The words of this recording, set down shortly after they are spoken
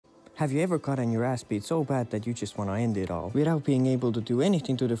Have you ever gotten your ass beat so bad that you just wanna end it all, without being able to do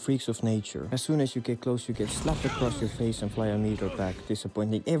anything to the freaks of nature? As soon as you get close, you get slapped across your face and fly a meter back,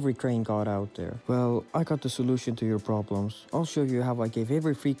 disappointing every train god out there. Well, I got the solution to your problems. I'll show you how I gave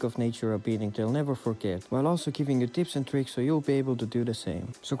every freak of nature a beating they'll never forget, while also giving you tips and tricks so you'll be able to do the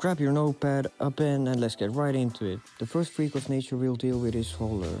same. So grab your notepad, a pen, and let's get right into it. The first freak of nature we'll deal with is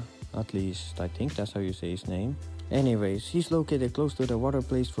Holler. At least, I think that's how you say his name. Anyways, he's located close to the water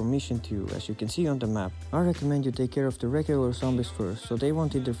place from Mission 2, as you can see on the map. I recommend you take care of the regular zombies first, so they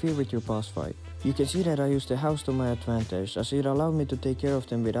won't interfere with your boss fight. You can see that I used the house to my advantage, as it allowed me to take care of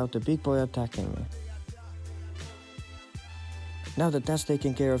them without the big boy attacking me. Now that that's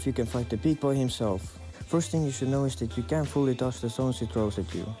taken care of, you can fight the big boy himself. First thing you should know is that you can't fully dodge the stones he throws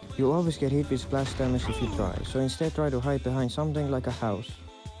at you. You'll always get hit with splash damage if you try, so instead try to hide behind something like a house.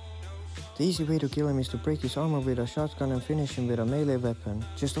 The easy way to kill him is to break his armor with a shotgun and finish him with a melee weapon.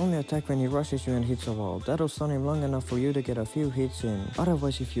 Just only attack when he rushes you and hits a wall. That'll stun him long enough for you to get a few hits in.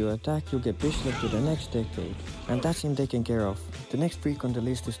 Otherwise, if you attack, you'll get pushed to the next decade. And that's him taken care of. The next freak on the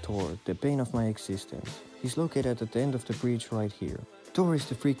list is Thor, the bane of my existence. He's located at the end of the breach right here. Thor is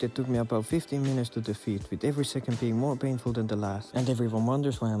the freak that took me about 15 minutes to defeat, with every second being more painful than the last. And everyone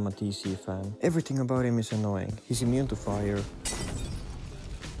wonders why I'm a DC fan. Everything about him is annoying. He's immune to fire.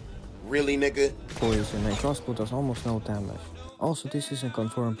 Really, nigga? Poison, and crossbow does almost no damage. Also, this isn't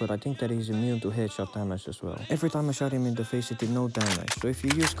confirmed, but I think that he's immune to headshot damage as well. Every time I shot him in the face, it did no damage, so if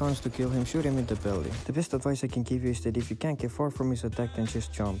you use guns to kill him, shoot him in the belly. The best advice I can give you is that if you can't get far from his attack, then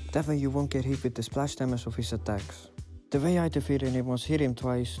just jump. That way you won't get hit with the splash damage of his attacks. The way I defeated him was hit him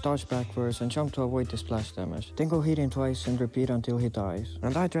twice, dodge backwards and jump to avoid the splash damage. Then go hit him twice and repeat until he dies.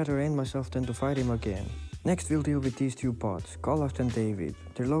 And I'd rather end myself than to fight him again. Next we'll deal with these two bots, Goliath and David.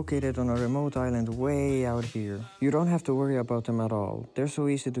 They're located on a remote island way out here. You don't have to worry about them at all. They're so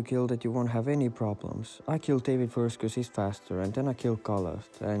easy to kill that you won't have any problems. I killed David first cause he's faster, and then I killed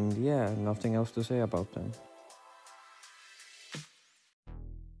Goliath. And yeah, nothing else to say about them.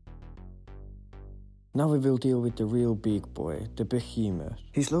 Now we will deal with the real big boy, the Behemoth.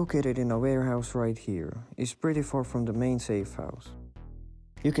 He's located in a warehouse right here. It's pretty far from the main safe house.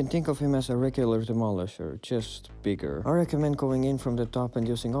 You can think of him as a regular demolisher, just bigger. I recommend going in from the top and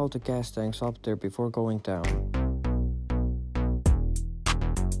using all the gas tanks up there before going down.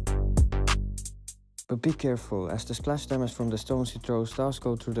 But be careful, as the splash damage from the stones he throws does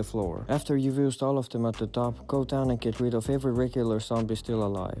go through the floor. After you've used all of them at the top, go down and get rid of every regular zombie still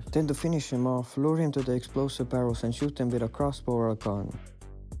alive. Then to finish him off, lure him to the explosive barrels and shoot them with a crossbow or a gun.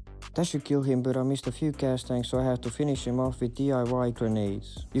 That should kill him, but I missed a few gas tanks, so I had to finish him off with DIY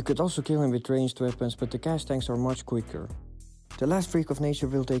grenades. You could also kill him with ranged weapons, but the gas tanks are much quicker. The last freak of nature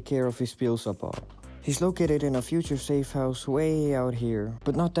will take care of is Beelzebufo. He's located in a future safe house way out here,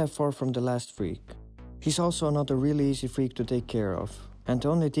 but not that far from the last freak. He's also another really easy freak to take care of. And the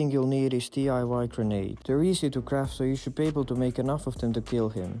only thing you'll need is DIY grenade. They're easy to craft, so you should be able to make enough of them to kill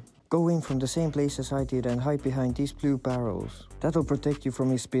him. Go in from the same place as I did and hide behind these blue barrels. That'll protect you from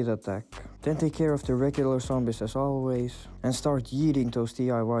his speed attack. Then take care of the regular zombies as always, and start yeeting those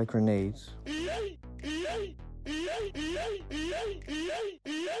DIY grenades.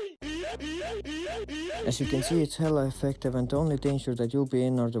 As you can see, it's hella effective, and the only danger that you'll be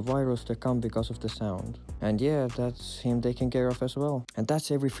in are the virus that come because of the sound. And yeah, that's him taken care of as well. And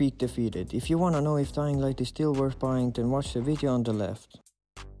that's every freak defeated. If you wanna know if Dying Light is still worth buying, then watch the video on the left.